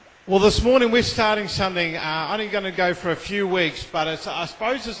Well, this morning we're starting something only going to go for a few weeks, but I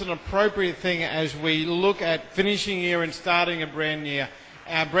suppose it's an appropriate thing as we look at finishing year and starting a brand new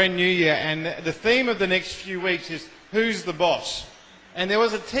year. And the theme of the next few weeks is Who's the Boss? And there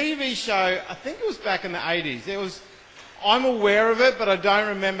was a TV show, I think it was back in the 80s. I'm aware of it, but I don't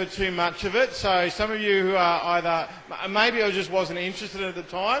remember too much of it. So some of you who are either, maybe I just wasn't interested at the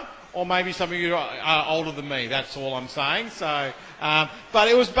time, or maybe some of you are older than me. That's all I'm saying. So, but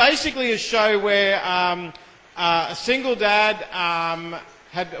it was basically a show where a single dad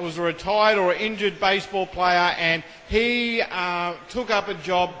was a retired or injured baseball player, and he took up a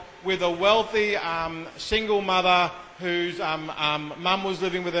job with a wealthy single mother whose mum was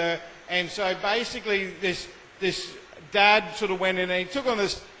living with her. And so basically this dad sort of went in and he took on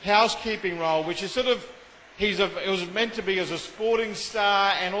this housekeeping role, which is sort of, it was meant to be as a sporting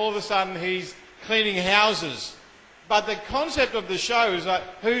star, and all of a sudden he's cleaning houses. But the concept of the show is like,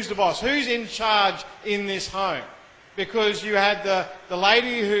 who's the boss? Who's in charge in this home? Because you had the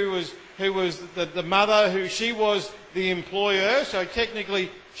lady who was the mother, she was the employer, so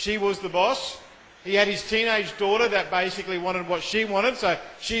technically she was the boss. He had his teenage daughter that basically wanted what she wanted, so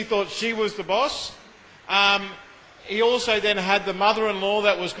she thought she was the boss. He also then had the mother-in-law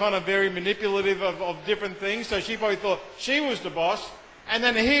that was kind of very manipulative of different things, so she probably thought she was the boss. And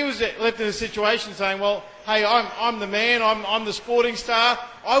then he was left in a situation saying, well, hey, I'm the man, I'm the sporting star,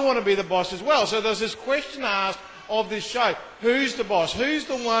 I want to be the boss as well. So there's this question asked of this show, who's the boss? Who's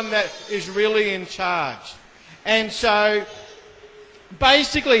the one that is really in charge? And so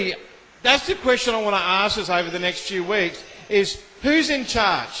basically, that's the question I want to ask us over the next few weeks, is who's in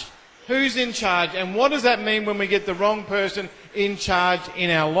charge? Who's in charge, and what does that mean when we get the wrong person in charge in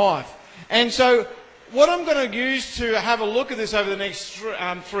our life? And so what I'm going to use to have a look at this over the next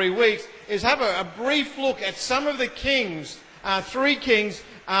 3 weeks is have a brief look at some of the kings, 3 kings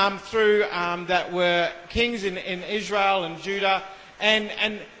that were kings in Israel and Judah.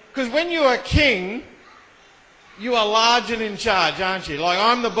 And because when you're a king, you are large and in charge, aren't you? Like,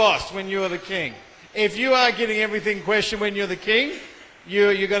 I'm the boss when you're the king. If you are getting everything questioned when you're the king,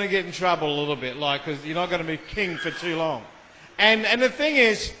 you're going to get in trouble a little bit, because you're not going to be king for too long. And the thing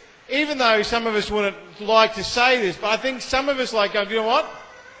is, even though some of us wouldn't like to say this, but I think some of us like, you know what?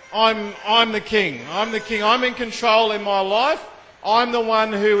 I'm the king. I'm the king. I'm in control in my life. I'm the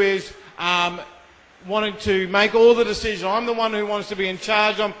one who is wanting to make all the decisions. I'm the one who wants to be in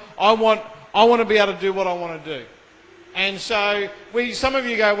charge. I want to be able to do what I want to do. And so some of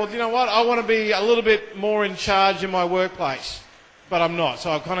you go, well, you know what? I want to be a little bit more in charge in my workplace. But I'm not,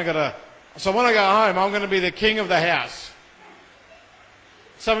 so I've kind of got to... So when I go home, I'm going to be the king of the house.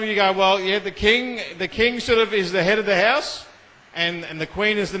 Some of you go, well, yeah, the king sort of is the head of the house, and the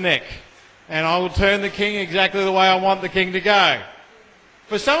queen is the neck. And I will turn the king exactly the way I want the king to go.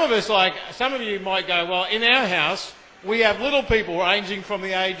 For some of us, some of you might go, well, in our house, we have little people ranging from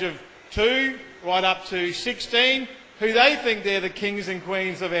the age of 2 right up to 16, who they think they're the kings and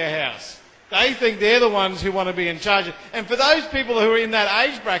queens of our house. They think they're the ones who want to be in charge. And for those people who are in that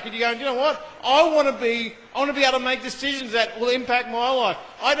age bracket, you go, you know what? I want to be able to make decisions that will impact my life.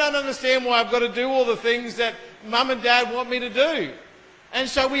 I don't understand why I've got to do all the things that mum and dad want me to do. And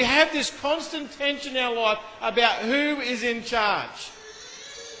so we have this constant tension in our life about who is in charge.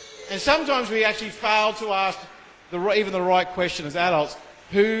 And sometimes we actually fail to ask even the right question as adults.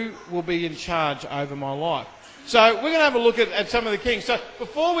 Who will be in charge over my life? So we're going to have a look at some of the kings. So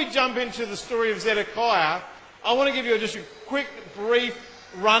before we jump into the story of Zedekiah, I want to give you just a quick, brief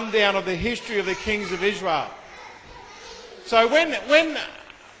rundown of the history of the kings of Israel. So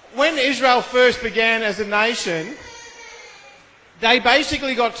when Israel first began as a nation, they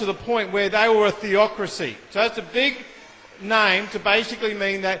basically got to the point where they were a theocracy. So that's a big name to basically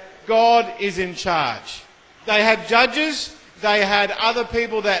mean that God is in charge. They had judges, they had other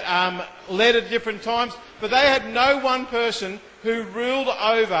people that led at different times, but they had no one person who ruled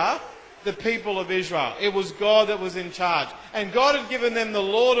over the people of Israel. It was God that was in charge. And God had given them the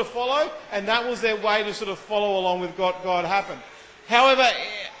law to follow, and that was their way to sort of follow along with what God happened. However,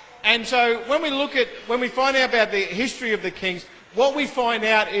 and so when we find out about the history of the kings, what we find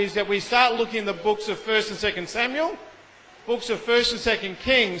out is that we start looking in the books of 1st and 2nd Samuel, books of 1st and 2nd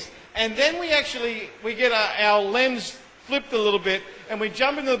Kings, and then we get our lens flipped a little bit, and we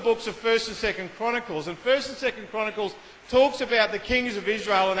jump into the books of 1st and 2nd Chronicles. And 1st and 2nd Chronicles talks about the kings of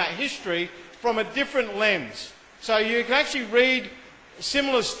Israel and that history from a different lens. So you can actually read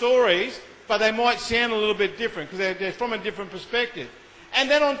similar stories, but they might sound a little bit different because they're from a different perspective. And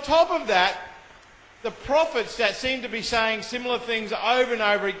then on top of that, the prophets that seem to be saying similar things over and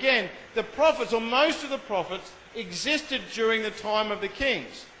over again, the prophets, or most of the prophets, existed during the time of the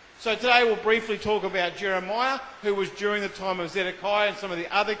kings. So today we'll briefly talk about Jeremiah, who was during the time of Zedekiah and some of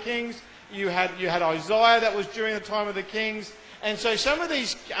the other kings. You had Isaiah, that was during the time of the kings. And so some of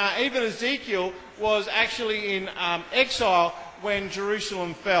these, even Ezekiel was actually in exile when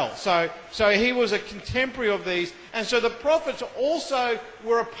Jerusalem fell. So he was a contemporary of these. And so the prophets also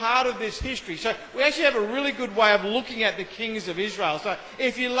were a part of this history. So we actually have a really good way of looking at the kings of Israel. So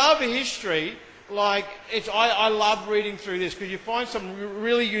if you love history, I love reading through this because you find some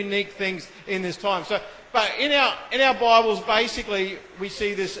really unique things in this time. So, but in our Bibles, basically, we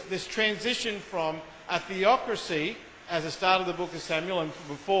see this transition from a theocracy, as the start of the book of Samuel and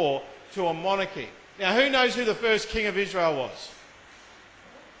before, to a monarchy. Now, who knows who the first king of Israel was?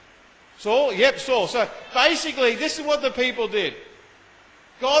 Saul? Yep, Saul. So basically, this is what the people did.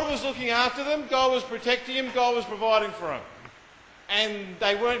 God was looking after them, God was protecting him, God was providing for them. And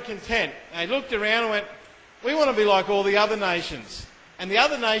they weren't content. They looked around and went, we want to be like all the other nations. And the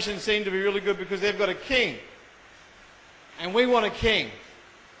other nations seem to be really good because they've got a king. And we want a king.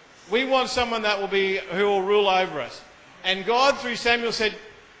 We want someone who will rule over us. And God, through Samuel, said,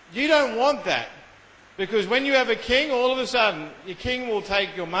 you don't want that. Because when you have a king, all of a sudden, your king will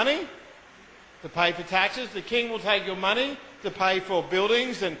take your money to pay for taxes. The king will take your money to pay for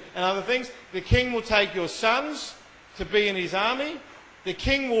buildings and other things. The king will take your sons to be in his army. The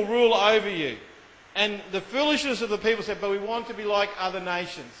king will rule over you. And the foolishness of the people said, but we want to be like other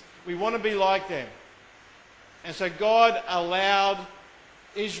nations. We want to be like them. And so God allowed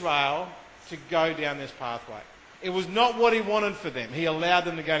Israel to go down this pathway. It was not what he wanted for them. He allowed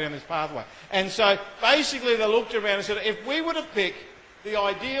them to go down this pathway. And so basically they looked around and said, if we were to pick the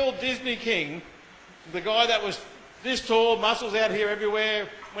ideal Disney king, the guy that was this tall, muscles out here everywhere,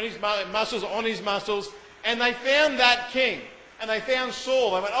 when his muscles on his muscles, and they found that king, and they found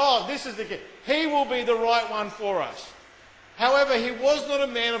Saul. They went, oh, this is the king. He will be the right one for us. However, he was not a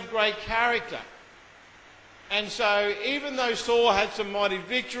man of great character. And so even though Saul had some mighty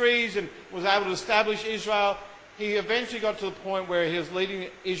victories and was able to establish Israel, he eventually got to the point where he was leading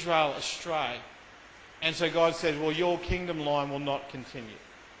Israel astray. And so God said, well, your kingdom line will not continue,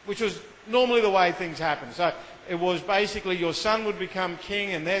 which was normally the way things happen. So it was basically your son would become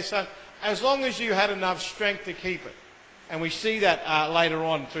king and their son, as long as you had enough strength to keep it. And we see that later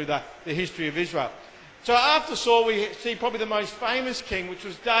on through the history of Israel. So after Saul, we see probably the most famous king, which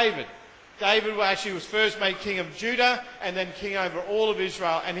was David. David actually was first made king of Judah and then king over all of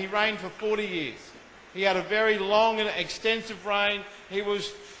Israel, and he reigned for 40 years. He had a very long and extensive reign. He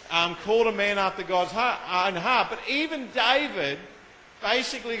was called a man after God's own heart. But even David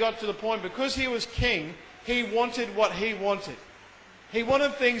basically got to the point, because he was king, he wanted what he wanted. He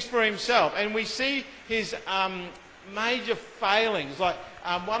wanted things for himself. And we see his major failings. Like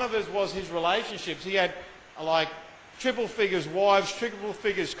one of his was his relationships. He had triple figures wives, triple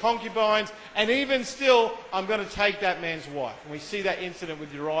figures concubines, and even still, I'm going to take that man's wife. And we see that incident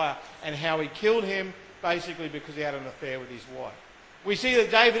with Uriah and how he killed him basically because he had an affair with his wife. We see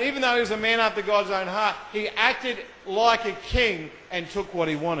that David, even though he was a man after God's own heart, he acted like a king and took what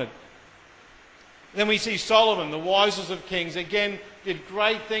he wanted. Then we see Solomon, the wisest of kings, again did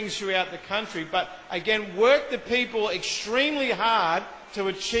great things throughout the country, but again worked the people extremely hard to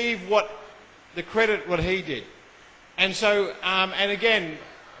achieve what he did. And so, and again,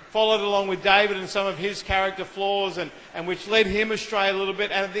 followed along with David and some of his character flaws, and which led him astray a little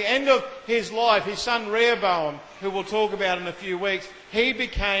bit. And at the end of his life, his son Rehoboam, who we'll talk about in a few weeks, he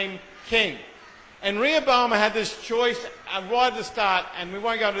became king. And Rehoboam had this choice right at the start, and we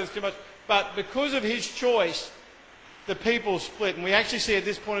won't go into this too much, but because of his choice, the people split. And we actually see at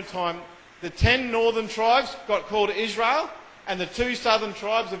this point in time, the 10 northern tribes got called Israel, and the 2 southern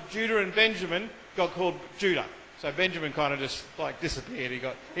tribes of Judah and Benjamin got called Judah. So Benjamin kind of just disappeared.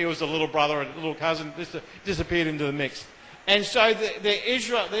 He was the little brother and little cousin, disappeared into the mix. And so the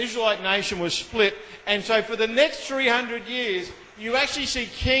Israelite nation was split. And so for the next 300 years, you actually see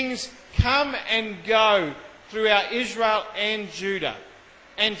kings come and go throughout Israel and Judah.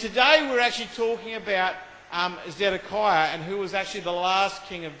 And today we're actually talking about Zedekiah, and who was actually the last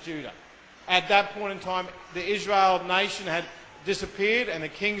king of Judah. At that point in time, the Israel nation had disappeared and the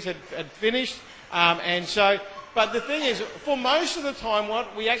kings had finished. But the thing is, for most of the time,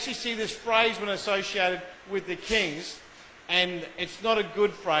 what we actually see this phrase when associated with the kings, and it's not a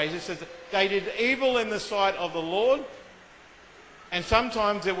good phrase. It says that they did evil in the sight of the Lord, and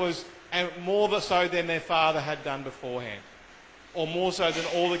sometimes it was more so than their father had done beforehand, or more so than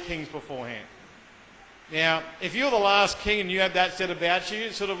all the kings beforehand. Now, if you're the last king and you have that said about you,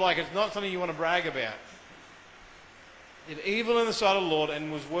 it's sort of like it's not something you want to brag about. Did evil in the sight of the Lord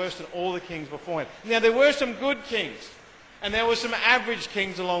and was worse than all the kings beforehand. Now, there were some good kings. And there were some average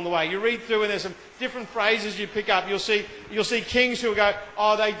kings along the way. You read through and there's some different phrases you pick up. You'll see kings who go,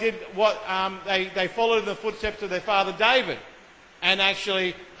 oh, they did what, they followed in the footsteps of their father David. And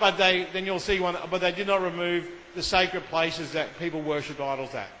actually, then you'll see one, but they did not remove the sacred places that people worshipped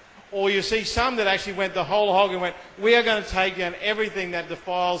idols at. Or you see some that actually went the whole hog and went, we are going to take down everything that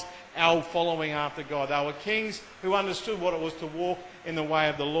defiles our following after God. They were kings who understood what it was to walk in the way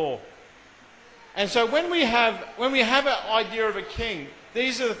of the law. And so when we have an idea of a king,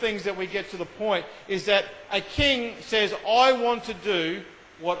 these are the things that we get to the point, is that a king says, I want to do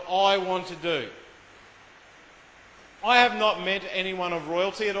what I want to do. I have not met anyone of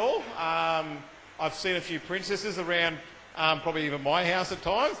royalty at all. I've seen a few princesses around, probably even my house at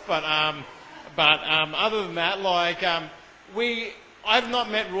times, but other than that, I've not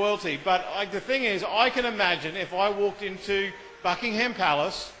met royalty. But the thing is, I can imagine if I walked into Buckingham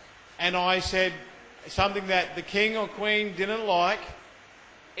Palace and I said something that the king or queen didn't like,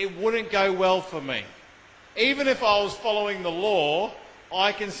 it wouldn't go well for me. Even if I was following the law,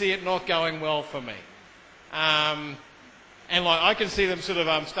 I can see it not going well for me. And I can see them sort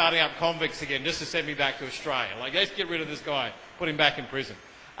of starting up convicts again just to send me back to Australia. Let's get rid of this guy, put him back in prison.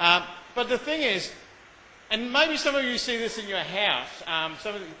 But the thing is, and maybe some of you see this in your house,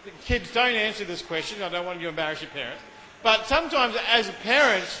 some of the kids don't answer this question, I don't want you to embarrass your parents. But sometimes as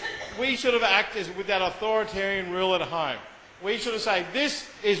parents, we sort of act as with that authoritarian rule at home. We sort of say, this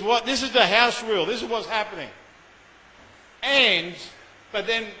is the house rule, this is what's happening. But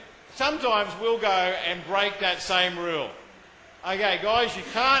then sometimes we'll go and break that same rule. Okay, guys, you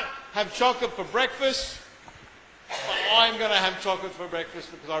can't have chocolate for breakfast, but I'm going to have chocolate for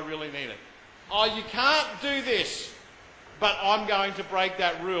breakfast because I really need it. Oh, you can't do this, but I'm going to break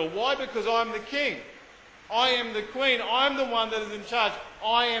that rule. Why? Because I'm the king. I am the queen. I'm the one that is in charge.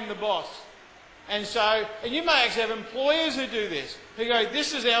 I am the boss. And you may actually have employers who do this, who go,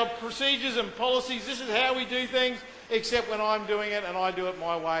 this is our procedures and policies, this is how we do things, except when I'm doing it and I do it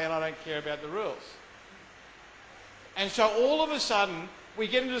my way and I don't care about the rules. And so all of a sudden, we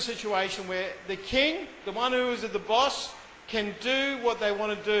get into a situation where the king, the one who is the boss, can do what they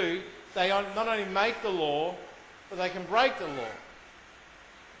want to do. They not only make the law, but they can break the law.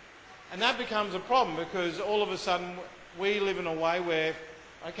 And that becomes a problem because all of a sudden we live in a way where,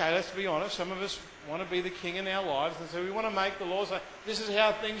 okay, let's be honest, some of us want to be the king in our lives, and so we want to make the laws. This is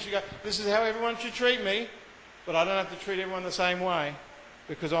how things should go. This is how everyone should treat me, but I don't have to treat everyone the same way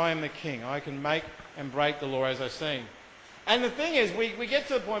because I am the king. I can make and break the law as I see. And the thing is, we get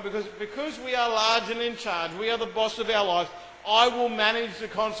to the point because we are large and in charge, we are the boss of our lives, I will manage the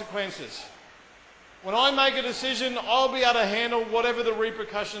consequences. When I make a decision, I'll be able to handle whatever the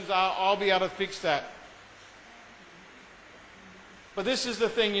repercussions are. I'll be able to fix that. But this is the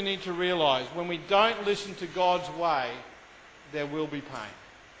thing you need to realise. When we don't listen to God's way, there will be pain.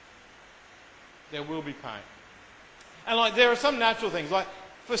 There will be pain. And there are some natural things.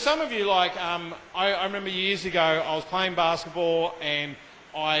 For some of you, I remember years ago, I was playing basketball and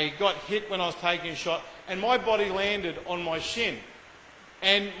I got hit when I was taking a shot and my body landed on my shin.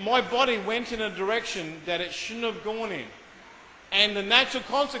 And my body went in a direction that it shouldn't have gone in. And the natural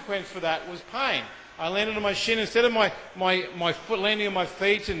consequence for that was pain. I landed on my shin. Instead of my foot landing on my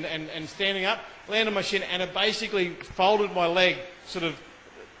feet and standing up, landed on my shin, and it basically folded my leg sort of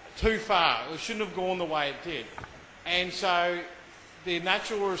too far. It shouldn't have gone the way it did. And so the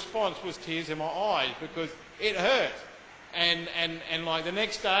natural response was tears in my eyes because it hurt. And the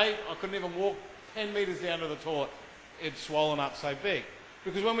next day, I couldn't even walk 10 metres down to the toilet. It'd swollen up so big.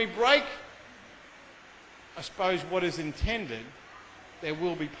 Because when we break, I suppose, what is intended, there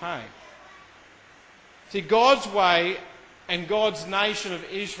will be pain. See, God's way and God's nation of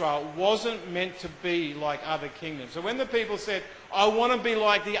Israel wasn't meant to be like other kingdoms. So when the people said, I want to be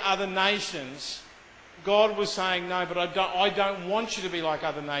like the other nations, God was saying, no, but I don't want you to be like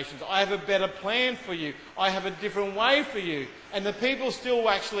other nations. I have a better plan for you. I have a different way for you. And the people still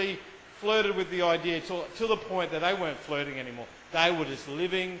actually flirted with the idea to the point that they weren't flirting anymore. They were just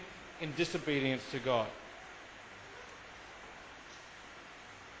living in disobedience to God.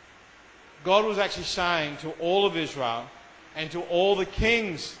 God was actually saying to all of Israel and to all the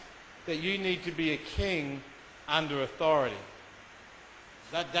kings that you need to be a king under authority.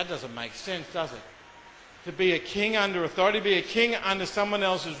 That doesn't make sense, does it? To be a king under authority, to be a king under someone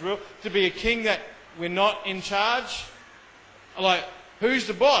else's rule, to be a king that we're not in charge. Who's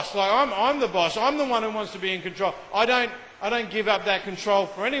the boss? I'm the boss. I'm the one who wants to be in control. I don't give up that control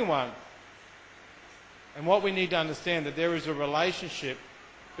for anyone. And what we need to understand that there is a relationship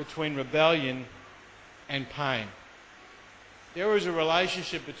between rebellion and pain. There is a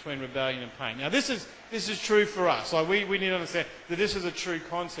relationship between rebellion and pain. Now, this is true for us. Like we need to understand that this is a true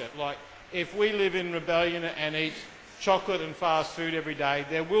concept. Like, if we live in rebellion and eat chocolate and fast food every day,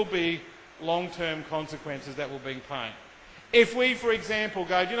 there will be long-term consequences that will bring pain. If we, for example,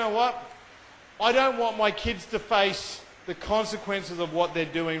 go, you know what? I don't want my kids to face the consequences of what they're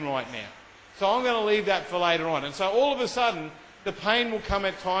doing right now. So I'm going to leave that for later on. And so all of a sudden, the pain will come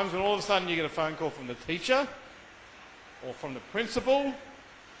at times when all of a sudden you get a phone call from the teacher or from the principal,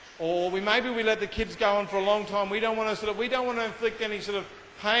 or maybe we let the kids go on for a long time. We don't want to inflict any sort of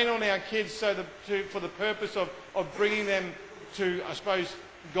pain on our kids for the purpose of bringing them to, I suppose,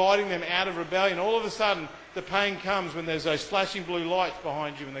 guiding them out of rebellion. All of a sudden, the pain comes when there's those flashing blue lights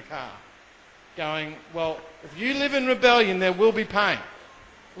behind you in the car. Going, well, if you live in rebellion, there will be pain.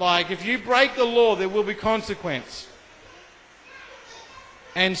 Like, if you break the law, there will be consequence.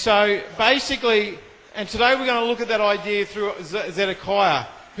 And so, basically, and today we're going to look at that idea through Zedekiah,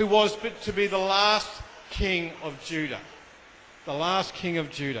 who was to be the last king of Judah. The last king of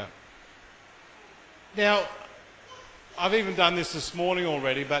Judah. Now, I've even done this morning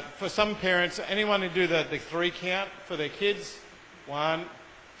already, but for some parents, anyone who do the 3 count for their kids? 1,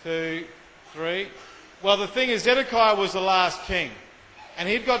 2, 3. Well, the thing is, Zedekiah was the last king. And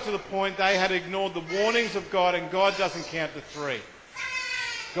he'd got to the point they had ignored the warnings of God, and God doesn't count to 3.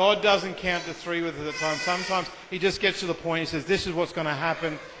 God doesn't count to 3 with it at the time. Sometimes he just gets to the point, he says, this is what's going to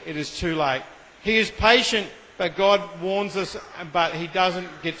happen. It is too late. He is patient, but God warns us, but he doesn't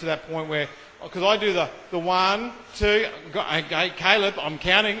get to that point where, because I do the 1, 2, okay, Caleb, I'm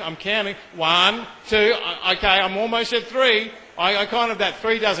counting, 1, 2, okay, I'm almost at 3. I kind of, that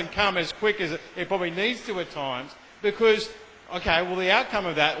 3 doesn't come as quick as it probably needs to at times, because, okay, well, the outcome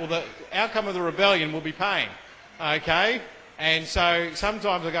of the outcome of the rebellion will be pain, okay? And so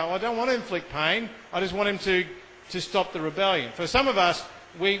sometimes I go, well, I don't want to inflict pain, I just want him to stop the rebellion. For some of us,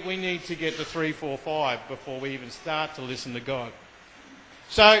 we need to get to 3, 4, 5 before we even start to listen to God.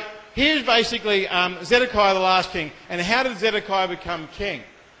 So here's basically Zedekiah, the last king. And how did Zedekiah become king?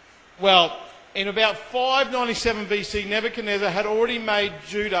 Well, in about 597 BC, Nebuchadnezzar had already made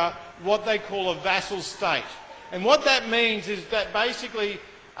Judah what they call a vassal state. And what that means is that basically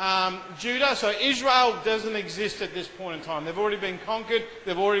Judah, so Israel doesn't exist at this point in time. They've already been conquered.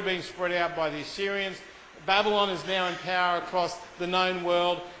 They've already been spread out by the Assyrians. Babylon is now in power across the known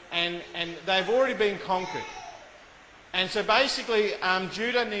world, and they've already been conquered. And so basically,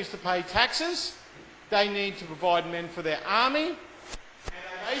 Judah needs to pay taxes. They need to provide men for their army. And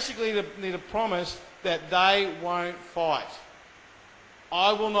they basically need a promise that they won't fight.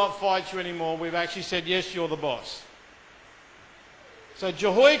 I will not fight you anymore. We've actually said, yes, you're the boss. So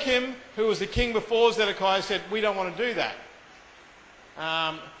Jehoiakim, who was the king before Zedekiah, said, we don't want to do that.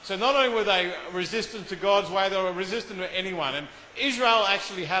 So not only were they resistant to God's way, they were resistant to anyone. And Israel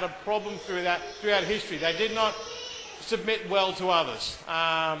actually had a problem throughout history. They did not submit well to others.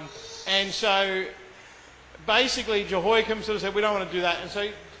 And so basically Jehoiakim sort of said, we don't want to do that. And so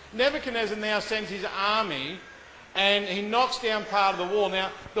Nebuchadnezzar now sends his army and he knocks down part of the wall.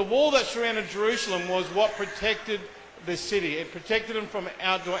 Now, the wall that surrounded Jerusalem was what protected the city. It protected them from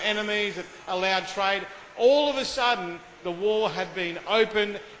outdoor enemies. It allowed trade. All of a sudden, the wall had been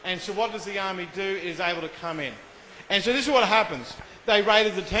opened, and so what does the army do? It is able to come in. And so this is what happens. They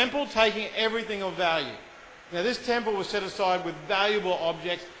raided the temple, taking everything of value. Now, this temple was set aside with valuable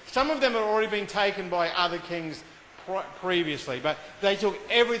objects. Some of them had already been taken by other kings previously, but they took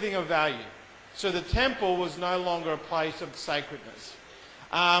everything of value. So the temple was no longer a place of sacredness.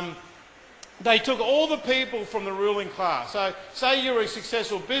 They took all the people from the ruling class. So say you were a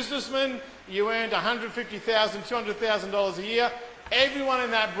successful businessman, you earned $150,000, $200,000 a year, everyone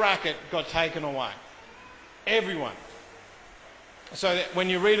in that bracket got taken away. Everyone. So that when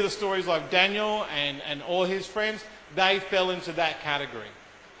you read the stories like Daniel and all his friends, they fell into that category.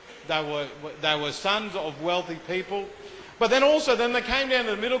 They were sons of wealthy people. But then they came down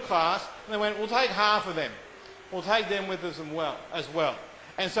to the middle class and they went, we'll take half of them. We'll take them with us as well.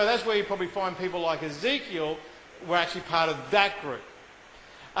 And so that's where you probably find people like Ezekiel were actually part of that group.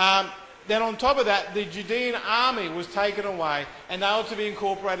 Then on top of that, the Judean army was taken away and they were to be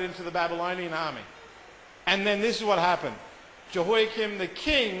incorporated into the Babylonian army. And then this is what happened. Jehoiakim, the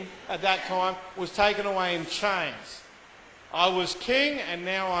king at that time, was taken away in chains. I was king and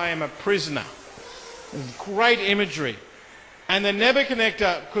now I am a prisoner. Great imagery. And then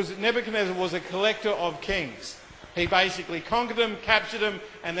Nebuchadnezzar, because Nebuchadnezzar was a collector of kings. He basically conquered them, captured them,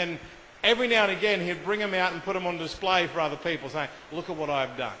 and then every now and again he'd bring them out and put them on display for other people, saying, look at what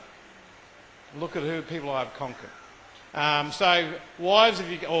I've done. Look at who people I've conquered. So wives,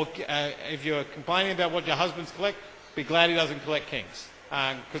 if you're complaining about what your husbands collect, Be glad he doesn't collect kings,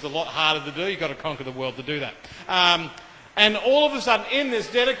 because it's a lot harder to do. You've got to conquer the world to do that. And all of a sudden, in this,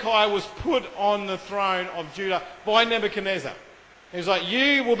 Zedekiah was put on the throne of Judah by Nebuchadnezzar. He was like,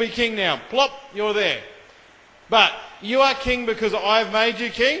 you will be king now. Plop, you're there. But you are king because I've made you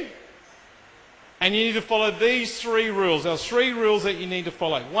king. And you need to follow these 3 rules. There are 3 rules that you need to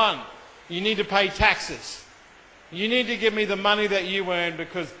follow. 1, you need to pay taxes. You need to give me the money that you earn,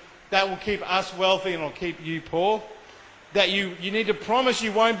 because that will keep us wealthy and will keep you poor. That you need to promise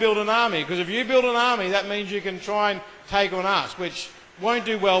you won't build an army, because if you build an army, that means you can try and take on us, which won't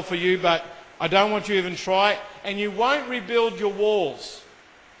do well for you, but I don't want you to even try it. And you won't rebuild your walls,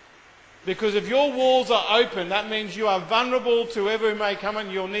 because if your walls are open, that means you are vulnerable to whoever who may come,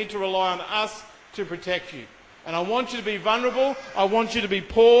 and you'll need to rely on us to protect you. And I want you to be vulnerable, I want you to be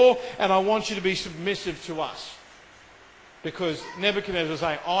poor, and I want you to be submissive to us. Because Nebuchadnezzar was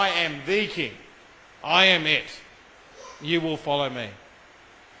saying, I am the king. I am it. You will follow me.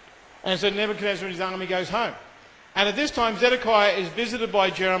 And so Nebuchadnezzar and his army goes home. And at this time, Zedekiah is visited by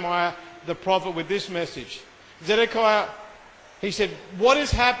Jeremiah the prophet with this message. Zedekiah, he said, what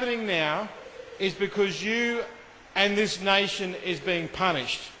is happening now is because you and this nation is being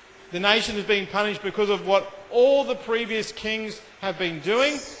punished. The nation is being punished because of what all the previous kings have been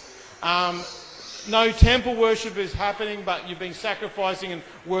doing. No temple worship is happening, but you've been sacrificing and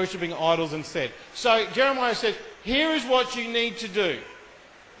worshipping idols instead. So Jeremiah said, here is what you need to do.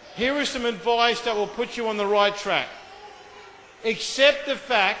 Here is some advice that will put you on the right track. Accept the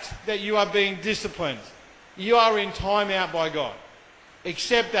fact that you are being disciplined. You are in time out by God.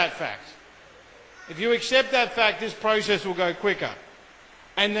 Accept that fact. If you accept that fact, this process will go quicker.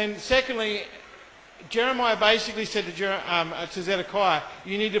 And then secondly, Jeremiah basically said to Zedekiah,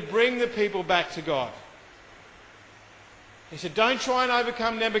 you need to bring the people back to God. He said, don't try and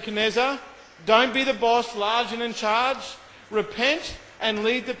overcome Nebuchadnezzar. Don't be the boss, large and in charge. Repent and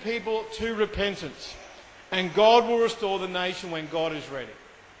lead the people to repentance. And God will restore the nation when God is ready.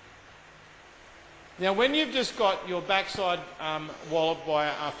 Now, when you've just got your backside walloped by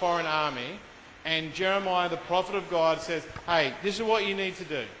a foreign army, and Jeremiah, the prophet of God, says, hey, this is what you need to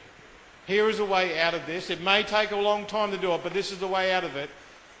do. Here is a way out of this. It may take a long time to do it, but this is the way out of it.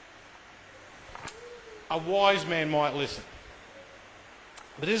 A wise man might listen.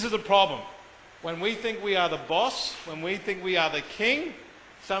 But this is the problem. When we think we are the boss, when we think we are the king,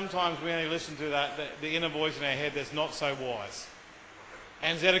 sometimes we only listen to the inner voice in our head that's not so wise.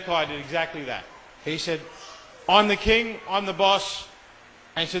 And Zedekiah did exactly that. He said, I'm the king, I'm the boss.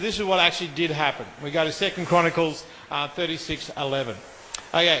 And so this is what actually did happen. We go to 2 Chronicles 36:11.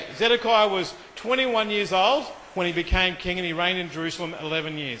 Okay, Zedekiah was 21 years old when he became king, and he reigned in Jerusalem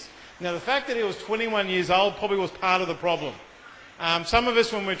 11 years. Now, the fact that he was 21 years old probably was part of the problem. Some of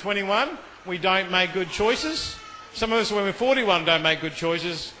us, when we're 21, we don't make good choices. Some of us, when we're 41, don't make good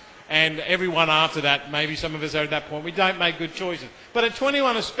choices. And everyone after that, maybe some of us are at that point, we don't make good choices. But at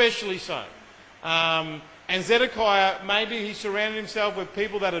 21 especially so. And Zedekiah, maybe he surrounded himself with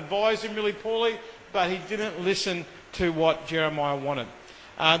people that advised him really poorly, but he didn't listen to what Jeremiah wanted.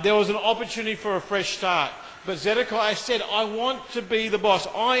 There was an opportunity for a fresh start. But Zedekiah said, I want to be the boss.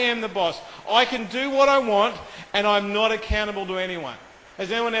 I am the boss. I can do what I want, and I'm not accountable to anyone.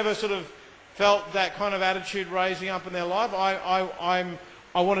 Has anyone ever sort of felt that kind of attitude raising up in their life? I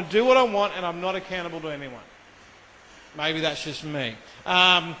want to do what I want, and I'm not accountable to anyone. Maybe that's just me.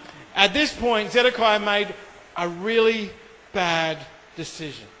 At this point, Zedekiah made a really bad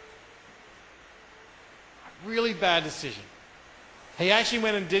decision. A really bad decision. He actually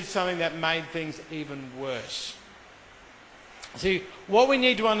went and did something that made things even worse. See, what we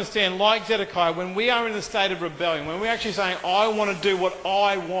need to understand, like Zedekiah, when we are in a state of rebellion, when we're actually saying, I want to do what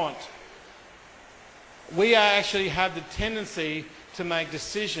I want, we actually have the tendency to make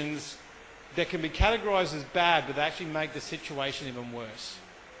decisions that can be categorized as bad, but actually make the situation even worse.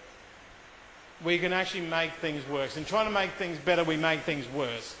 We can actually make things worse. In trying to make things better, we make things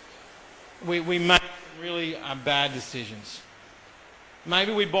worse. We make really bad decisions.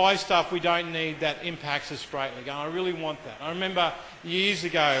 Maybe we buy stuff we don't need that impacts us greatly. I really want that. I remember years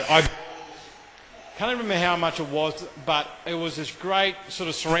ago, I can't remember how much it was, but it was this great sort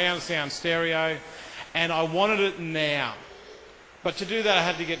of surround sound stereo, and I wanted it now. But to do that, I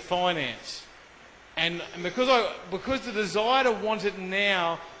had to get finance. And because the desire to want it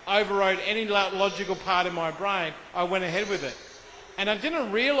now overrode any logical part in my brain, I went ahead with it. And I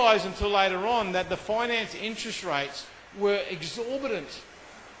didn't realise until later on that the finance interest rates were exorbitant.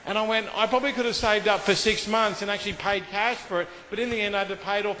 And I probably could have saved up for 6 months and actually paid cash for it, but in the end I had to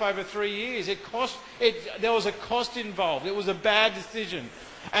pay it off over 3 years. There was a cost involved. It was a bad decision.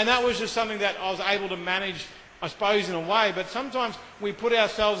 And that was just something that I was able to manage I suppose, in a way, but sometimes we put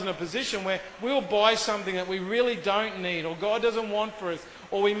ourselves in a position where we'll buy something that we really don't need or God doesn't want for us,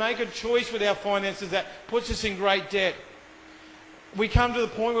 or we make a choice with our finances that puts us in great debt. We come to the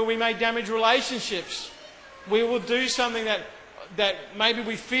point where we may damage relationships. We will do something that maybe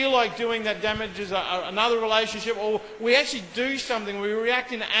we feel like doing that damages another relationship, or we actually do something, we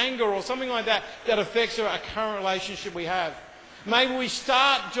react in anger or something like that that affects a current relationship we have. Maybe we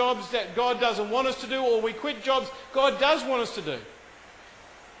start jobs that God doesn't want us to do, or we quit jobs God does want us to do.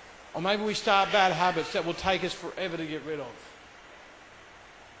 Or maybe we start bad habits that will take us forever to get rid of.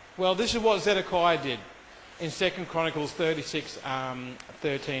 Well, this is what Zedekiah did in 2 Chronicles 36,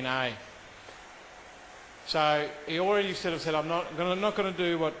 13a. So he already said, I'm not going to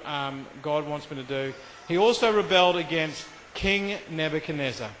do what God wants me to do. He also rebelled against King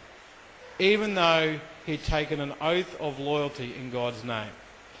Nebuchadnezzar, even though he'd taken an oath of loyalty in God's name.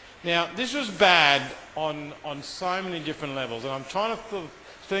 Now, this was bad on so many different levels, and I'm trying to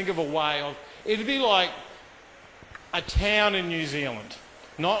think of a way of... It'd be like a town in New Zealand,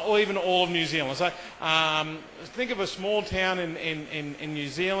 not even all of New Zealand. So think of a small town in New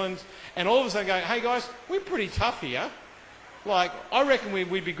Zealand, and all of a sudden go, hey guys, we're pretty tough here. Like, I reckon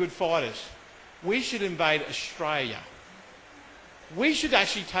we'd be good fighters. We should invade Australia. We should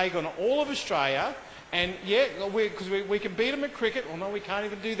actually take on all of Australia, and yeah, because we can beat them at cricket. Well, no, we can't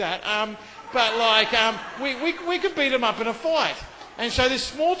even do that. But like, we could beat them up in a fight. And so this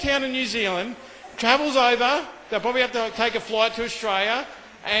small town in New Zealand travels over. They'll probably have to take a flight to Australia,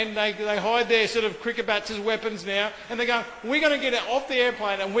 and they hide their sort of cricket bats as weapons now, and they go, we're going to get off the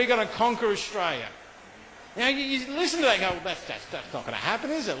airplane and we're going to conquer Australia. Now you listen to that and go, well, that's not going to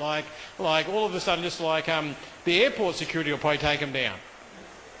happen, is it? Like all of a sudden, just like the airport security will probably take them down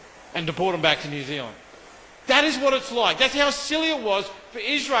and deport them back to New Zealand. That is what it's like. That's how silly it was for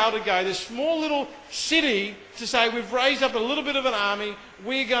Israel to go, this small little city, to say, we've raised up a little bit of an army,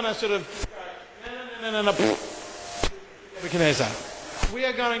 we're going to sort of, no, Nebuchadnezzar. We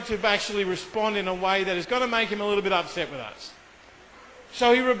are going to actually respond in a way that is going to make him a little bit upset with us.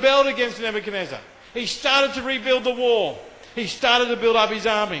 So he rebelled against Nebuchadnezzar. He started to rebuild the wall. He started to build up his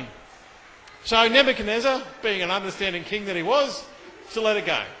army. So Nebuchadnezzar, being an understanding king that he was, to let it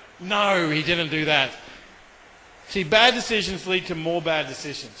go. No, he didn't do that. See, bad decisions lead to more bad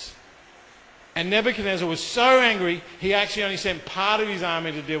decisions. And Nebuchadnezzar was so angry, he actually only sent part of his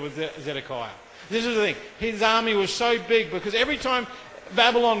army to deal with Zedekiah. This is the thing. His army was so big because every time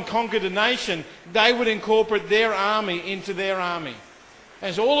Babylon conquered a nation, they would incorporate their army into their army.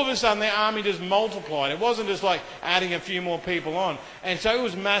 And so all of a sudden their army just multiplied. It wasn't just like adding a few more people on. And so it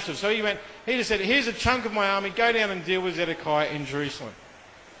was massive. So he just said, here's a chunk of my army, go down and deal with Zedekiah in Jerusalem.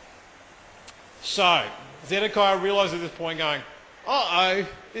 So Zedekiah realised at this point going, uh-oh,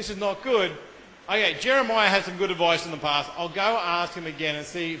 this is not good. Okay, Jeremiah had some good advice in the past. I'll go ask him again and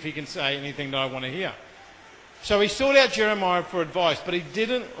see if he can say anything that I want to hear. So he sought out Jeremiah for advice, but he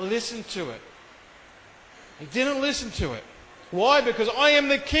didn't listen to it. He didn't listen to it. Why? Because I am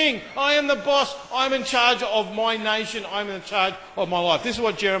the king. I am the boss. I'm in charge of my nation. I'm in charge of my life. This is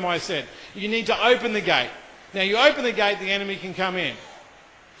what Jeremiah said. You need to open the gate. Now, you open the gate, the enemy can come in.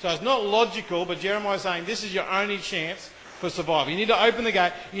 So it's not logical, but Jeremiah is saying this is your only chance for survival. You need to open the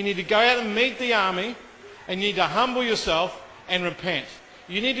gate. You need to go out and meet the army, and you need to humble yourself and repent.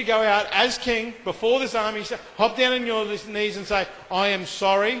 You need to go out as king before this army, hop down on your knees and say, I am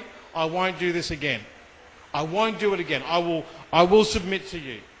sorry, I won't do this again. I won't do it again. I will submit to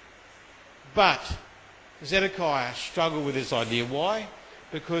you. But Zedekiah struggled with this idea. Why?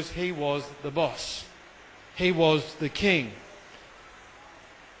 Because he was the boss. He was the king.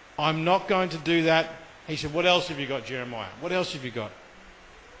 I'm not going to do that. He said, what else have you got, Jeremiah? What else have you got?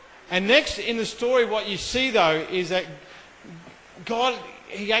 And next in the story, what you see, though, is that God,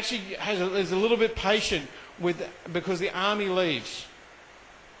 he actually is a little bit patient because the army leaves.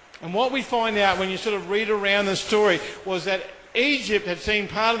 And what we find out when you sort of read around the story was that Egypt had seen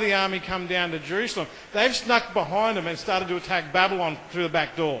part of the army come down to Jerusalem. They've snuck behind them and started to attack Babylon through the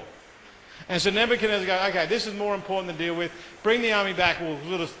back door. And so Nebuchadnezzar goes, okay, this is more important to deal with. Bring the army back. We'll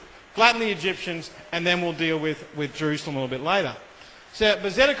sort of flatten the Egyptians, and then we'll deal with Jerusalem a little bit later. So,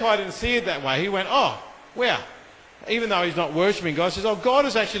 but Zedekiah didn't see it that way. He went, oh, wow. Even though he's not worshipping God, he says, oh, God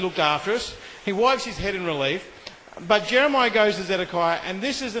has actually looked after us. He wipes his head in relief. But Jeremiah goes to Zedekiah, and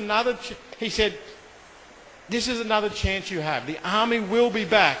this is another, he said, this is another chance you have. The army will be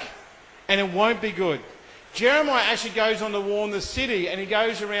back, and it won't be good. Jeremiah actually goes on to warn the city, and he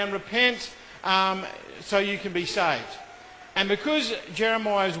goes around, repent, so you can be saved. And because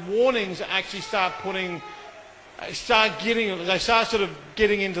Jeremiah's warnings actually start sort of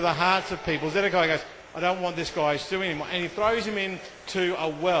getting into the hearts of people, Zedekiah goes, I don't want this guy doing anymore. And he throws him into a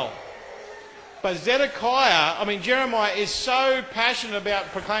well. But Jeremiah is so passionate about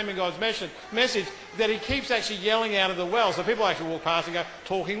proclaiming God's message that he keeps actually yelling out of the well. So people actually walk past and go,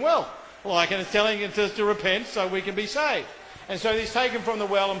 talking well. And it's telling him to repent so we can be saved. And so he's taken from the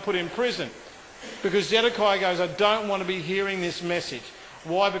well and put in prison. Because Zedekiah goes, I don't want to be hearing this message.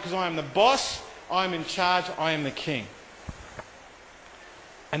 Why? Because I am the boss, I am in charge, I am the king.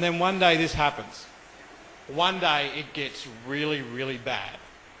 And then one day this happens. One day it gets really, really bad.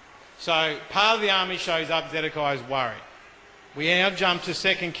 So part of the army shows up, Zedekiah's worried. We now jump to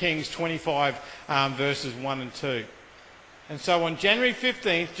 2 Kings 25 verses 1 and 2. And so on January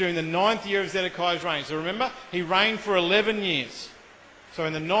 15th, during the 9th year of Zedekiah's reign, so remember, he reigned for 11 years. So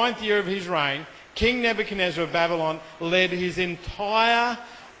in the 9th year of his reign, King Nebuchadnezzar of Babylon led his entire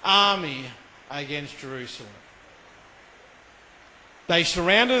army against Jerusalem. They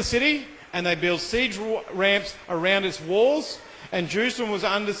surrounded the city and they built siege ramps around its walls, and Jerusalem was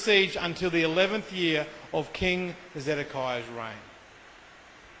under siege until the 11th year of King Zedekiah's reign.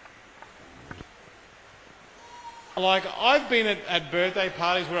 I've been at birthday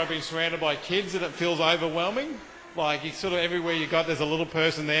parties where I've been surrounded by kids and it feels overwhelming. You sort of everywhere you got, there's a little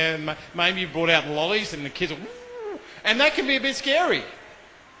person there, and maybe you brought out lollies and the kids are, woo, and that can be a bit scary.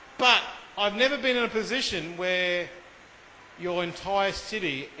 But I've never been in a position where your entire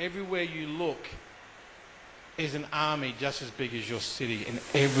city, everywhere you look, is an army just as big as your city in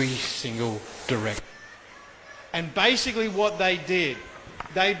every single direction. And basically what they did,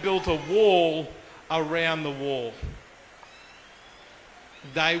 they built a wall around the wall.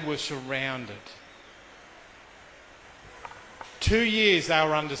 They were surrounded. 2 years they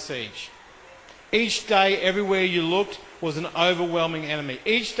were under siege. Each day, everywhere you looked, was an overwhelming enemy.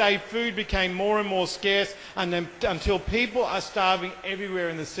 Each day, food became more and more scarce until people are starving everywhere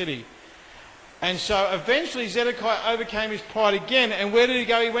in the city. And so eventually Zedekiah overcame his pride again. And where did he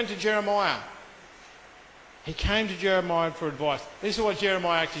go? He went to Jeremiah. He came to Jeremiah for advice. This is what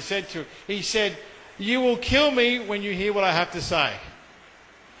Jeremiah actually said to him. He said, "You will kill me when you hear what I have to say."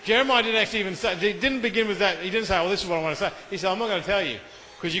 Jeremiah didn't actually even say, he didn't begin with that. He didn't say, well, this is what I want to say. He said, I'm not going to tell you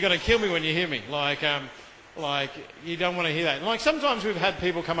because you're going to kill me when you hear me. You don't want to hear that. Sometimes we've had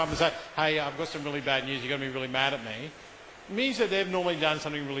people come up and say, hey, I've got some really bad news. You're going to be really mad at me. It means that they've normally done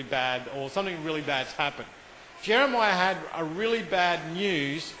something really bad or something really bad's happened. Jeremiah had a really bad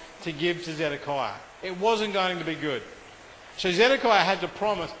news to give to Zedekiah. It wasn't going to be good. So Zedekiah had to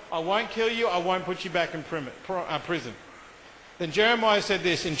promise, I won't kill you, I won't put you back in prison. Then Jeremiah said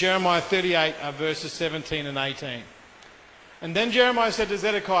this in Jeremiah 38 verses 17 and 18. And then Jeremiah said to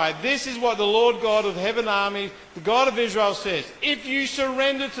Zedekiah, this is what the Lord God of heaven armies, the God of Israel says. If you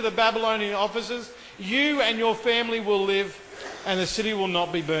surrender to the Babylonian officers, you and your family will live and the city will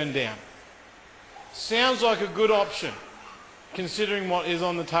not be burned down. Sounds like a good option considering what is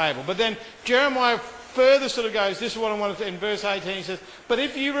on the table. But then Jeremiah further sort of goes, this is what I wanted to, in verse 18 he says, but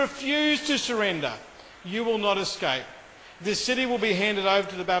if you refuse to surrender, you will not escape. This city will be handed over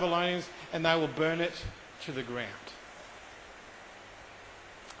to the Babylonians and they will burn it to the ground.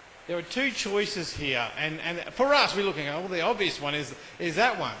 There are two choices here, and for us we're looking at, well, the obvious one is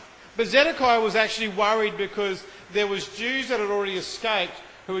that one. But Zedekiah was actually worried because there was Jews that had already escaped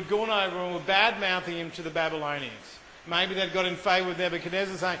who had gone over and were bad-mouthing him to the Babylonians. Maybe they'd got in favour with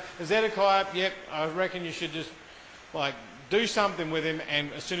Nebuchadnezzar saying, Zedekiah, yep, I reckon you should just do something with him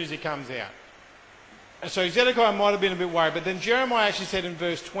and as soon as he comes out. And so Zedekiah might have been a bit worried, but then Jeremiah actually said in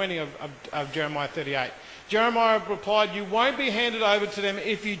verse 20 of Jeremiah 38, Jeremiah replied, you won't be handed over to them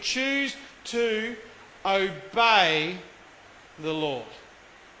if you choose to obey the Lord.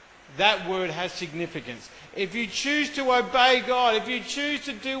 That word has significance. If you choose to obey God, if you choose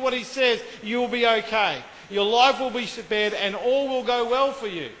to do what he says, you will be okay. Your life will be spared and all will go well for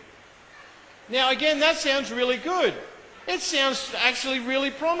you. Now again, that sounds really good. It sounds actually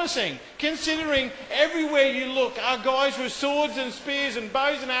really promising, considering everywhere you look are guys with swords and spears and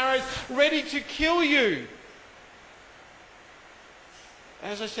bows and arrows ready to kill you.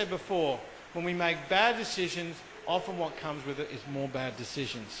 As I said before, when we make bad decisions, often what comes with it is more bad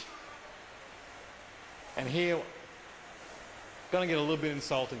decisions. And here, I'm going to get a little bit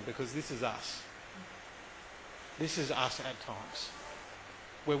insulting because this is us. This is us at times.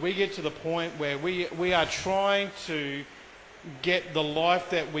 Where we get to the point where we are trying to get the life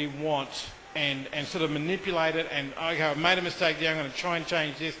that we want and sort of manipulate it and, okay, I've made a mistake there, I'm going to try and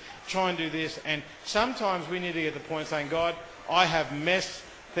change this, try and do this. And sometimes we need to get to the point saying, God, I have messed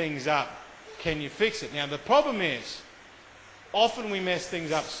things up. Can you fix it? Now, the problem is, often we mess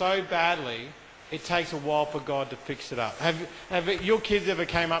things up so badly it takes a while for God to fix it up. Have your kids ever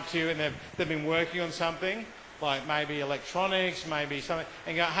came up to you and they've been working on something, like maybe electronics, maybe something,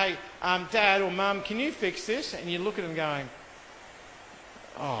 and go, hey, Dad or Mum, can you fix this? And you look at them going,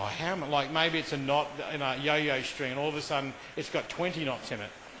 oh, how am I? Like maybe it's a knot in a yo-yo string and all of a sudden it's got 20 knots in it.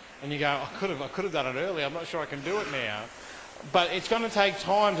 And you go, I could have done it earlier, I'm not sure I can do it now. But it's going to take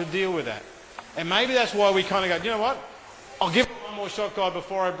time to deal with that. And maybe that's why we kind of go, you know what? I'll give it one more shot, God,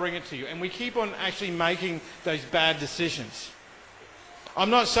 before I bring it to you. And we keep on actually making those bad decisions.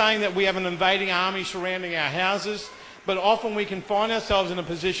 I'm not saying that we have an invading army surrounding our houses, but often we can find ourselves in a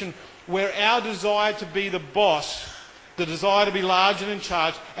position where our desire to be the boss, the desire to be large and in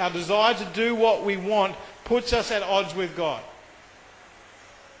charge, our desire to do what we want, puts us at odds with God.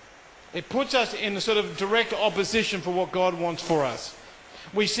 It puts us in a sort of direct opposition for what God wants for us.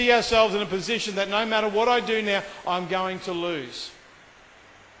 We see ourselves in a position that no matter what I do now, I'm going to lose.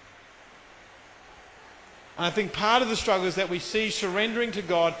 And I think part of the struggle is that we see surrendering to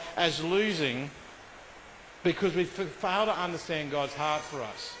God as losing because we fail to understand God's heart for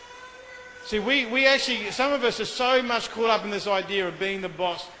us. See, we actually, some of us are so much caught up in this idea of being the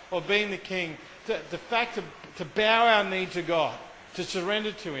boss or being the king, the fact to bow our knee to God, to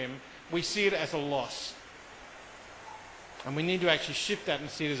surrender to Him, we see it as a loss. And we need to actually shift that and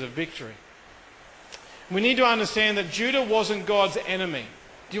see it as a victory. We need to understand that Judah wasn't God's enemy.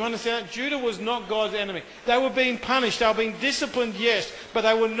 Do you understand that? Judah was not God's enemy. They were being punished. They were being disciplined, yes, but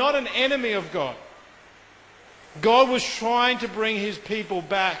they were not an enemy of God. God was trying to bring His people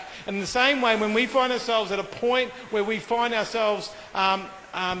back. And in the same way, when we find ourselves at a point where we find ourselves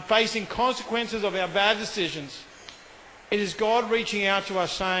facing consequences of our bad decisions, it is God reaching out to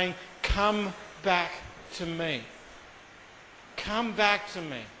us saying, come back to me. Come back to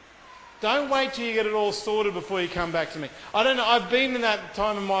me. Don't wait till you get it all sorted before you come back to me. I don't know, I've been in that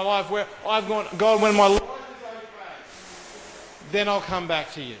time in my life where I've gone, God, when my life is okay, then I'll come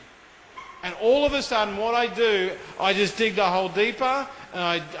back to you. And all of a sudden what I do, I just dig the hole deeper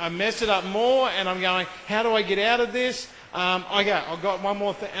and I mess it up more and I'm going, how do I get out of this? I've got one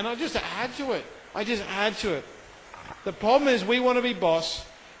more thing. And I just add to it. I just add to it. The problem is we want to be boss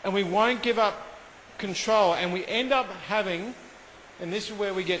and we won't give up control and we end up having, and this is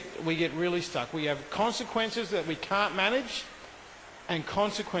where we get really stuck. We have consequences that we can't manage and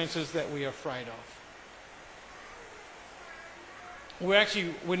consequences that we are afraid of.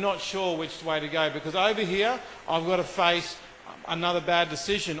 We're not sure which way to go because over here I've got to face another bad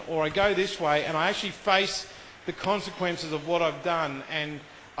decision, or I go this way and I actually face the consequences of what I've done and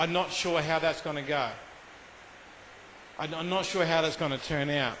I'm not sure how that's going to go. I'm not sure how that's going to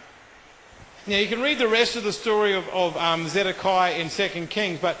turn out. Now you can read the rest of the story of Zedekiah in 2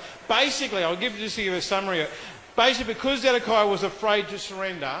 Kings, but basically, I'll give you a summary. Basically, because Zedekiah was afraid to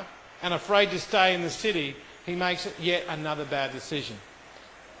surrender and afraid to stay in the city, he makes yet another bad decision.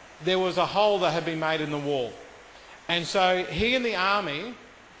 There was a hole that had been made in the wall. And so he and the army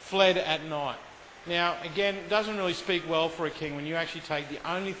fled at night. Now, again, it doesn't really speak well for a king when you actually take the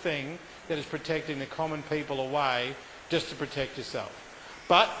only thing that is protecting the common people away just to protect yourself.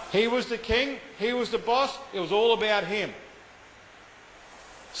 But he was the king, he was the boss, it was all about him.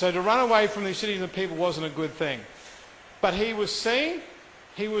 So to run away from the city and the people wasn't a good thing. But he was seen,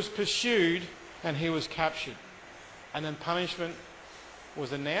 he was pursued, and he was captured. And then punishment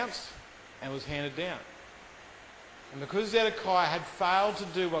was announced and was handed down. And because Zedekiah had failed to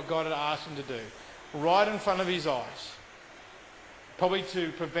do what God had asked him to do, right in front of his eyes, probably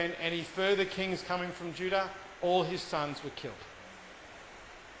to prevent any further kings coming from Judah, all his sons were killed.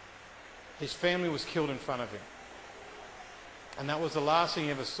 His family was killed in front of him. And that was the last thing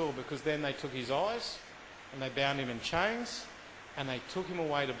he ever saw, because then they took his eyes and they bound him in chains and they took him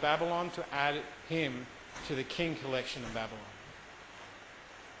away to Babylon to add him to the king collection in Babylon.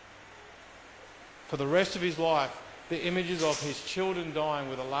 For the rest of his life, the images of his children dying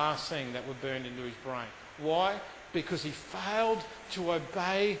were the last thing that were burned into his brain. Why? Because he failed to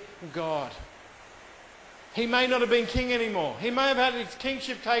obey God. He may not have been king anymore. He may have had his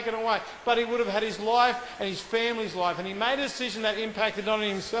kingship taken away, but he would have had his life and his family's life. And he made a decision that impacted not only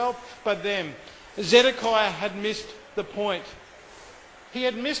himself, but them. Zedekiah had missed the point. He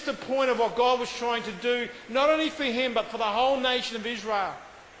had missed the point of what God was trying to do, not only for him, but for the whole nation of Israel.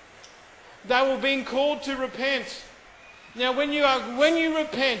 They were being called to repent. Now, when you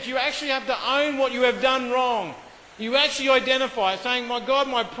repent, you actually have to own what you have done wrong. You actually identify, saying, my God,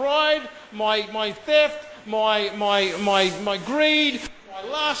 my pride, my theft, my greed, my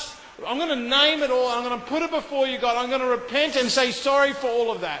lust, I'm going to name it all. I'm going to put it before you, God. I'm going to repent and say sorry for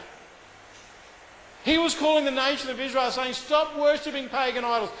all of that. He was calling the nation of Israel, saying, stop worshipping pagan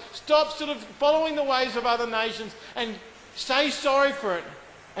idols. Stop sort of following the ways of other nations and say sorry for it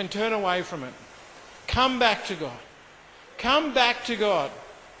and turn away from it. Come back to God. Come back to God.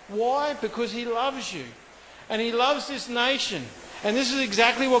 Why? Because he loves you. And he loves this nation. And this is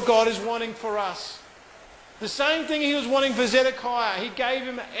exactly what God is wanting for us. The same thing he was wanting for Zedekiah. He gave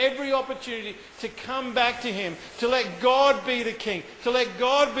him every opportunity to come back to him, to let God be the king, to let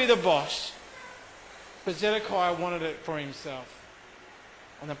God be the boss. But Zedekiah wanted it for himself.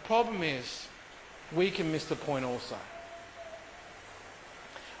 And the problem is, we can miss the point also.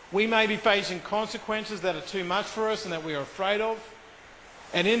 We may be facing consequences that are too much for us and that we are afraid of.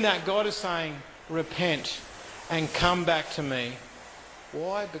 And in that, God is saying, repent and come back to me.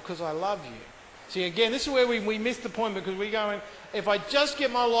 Why? Because I love you. See, again, this is where we miss the point, because we go in, if I just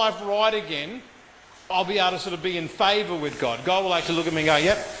get my life right again, I'll be able to sort of be in favour with God. God will actually look at me and go,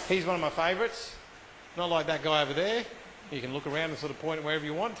 yep, he's one of my favourites. Not like that guy over there. You can look around and sort of point it wherever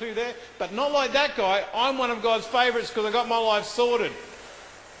you want to there. But not like that guy. I'm one of God's favourites because I got my life sorted.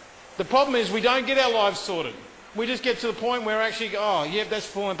 The problem is we don't get our lives sorted. We just get to the point where actually, oh, yep, that's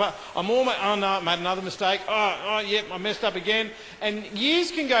falling apart. Oh no, I made another mistake. Oh, yep, I messed up again. And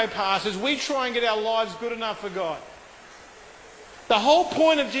years can go past as we try and get our lives good enough for God. The whole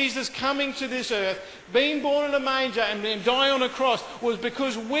point of Jesus coming to this earth, being born in a manger and then dying on a cross, was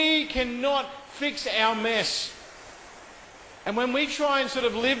because we cannot fix our mess. And when we try and sort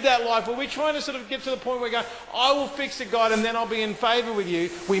of live that life, when we're trying to sort of get to the point where we go, I will fix it, God, and then I'll be in favour with you,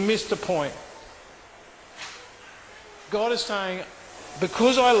 we miss the point. God is saying,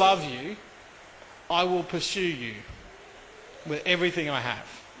 because I love you, I will pursue you with everything I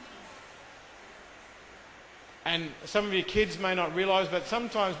have. And some of your kids may not realise, but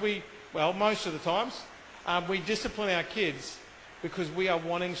sometimes most of the times, we discipline our kids because we are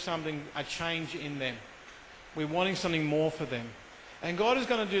wanting something, a change in them. We're wanting something more for them. And God is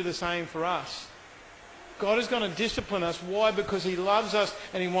going to do the same for us. God is going to discipline us. Why? Because he loves us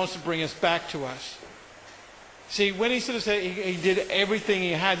and he wants to bring us back to us. See, when he sort of said he did everything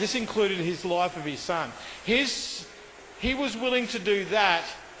he had, this included his life of his son. He was willing to do that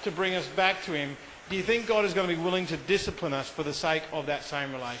to bring us back to him. Do you think God is going to be willing to discipline us for the sake of that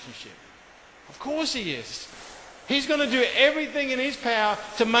same relationship? Of course he is. He's going to do everything in his power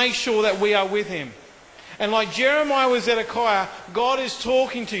to make sure that we are with him. And like Jeremiah with Zedekiah, God is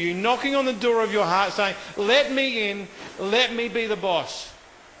talking to you, knocking on the door of your heart, saying, let me in, let me be the boss.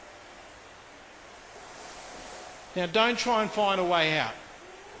 Now, don't try and find a way out.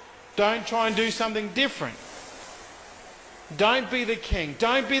 Don't try and do something different. Don't be the king.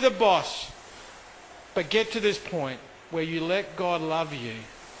 Don't be the boss. But get to this point where you let God love you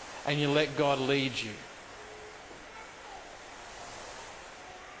and you let God lead you.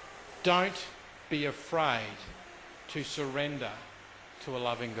 Don't be afraid to surrender to a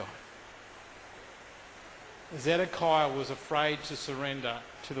loving God. Zedekiah was afraid to surrender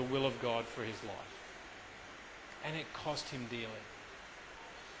to the will of God for his life. And it cost him dearly.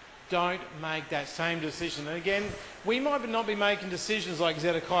 Don't make that same decision. And again, we might not be making decisions like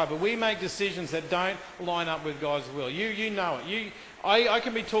Zedekiah, but we make decisions that don't line up with God's will. You know it. I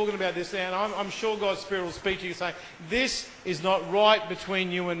can be talking about this now, and I'm sure God's Spirit will speak to you saying, this is not right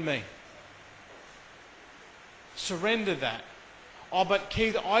between you and me. Surrender that. Oh, but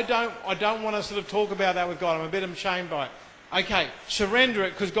Keith, I don't want to sort of talk about that with God. I'm a bit ashamed by it. Okay, surrender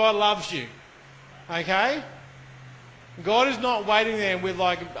it because God loves you. Okay? God is not waiting there with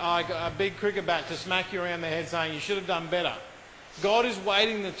like a big cricket bat to smack you around the head saying you should have done better. God is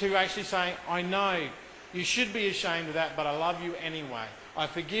waiting to actually say, I know you should be ashamed of that, but I love you anyway. I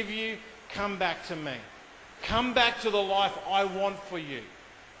forgive you. Come back to me. Come back to the life I want for you.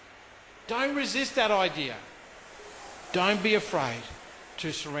 Don't resist that idea. Don't be afraid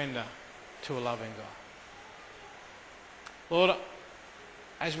to surrender to a loving God. Lord,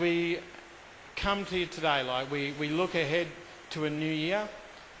 as we come to you today, like we look ahead to a new year,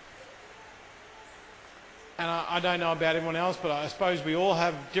 and I don't know about everyone else, but I suppose we all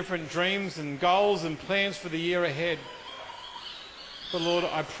have different dreams and goals and plans for the year ahead. But Lord,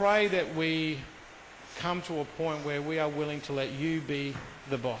 I pray that we come to a point where we are willing to let you be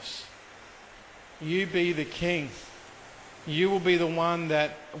the boss. You be the king. You will be the one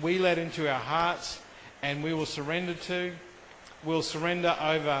that we let into our hearts and we will surrender to. We'll surrender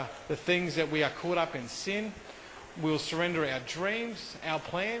over the things that we are caught up in sin. We'll surrender our dreams, our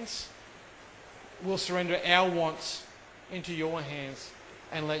plans. We'll surrender our wants into your hands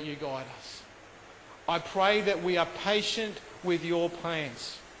and let you guide us. I pray that we are patient with your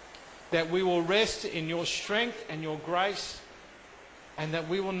plans, that we will rest in your strength and your grace, and that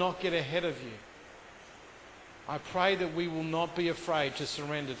we will not get ahead of you. I pray that we will not be afraid to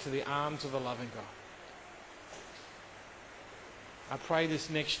surrender to the arms of the loving God. I pray this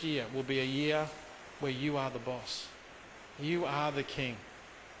next year will be a year where you are the boss. You are the king.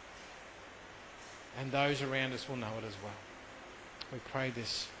 And those around us will know it as well. We pray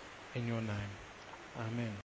this in your name. Amen.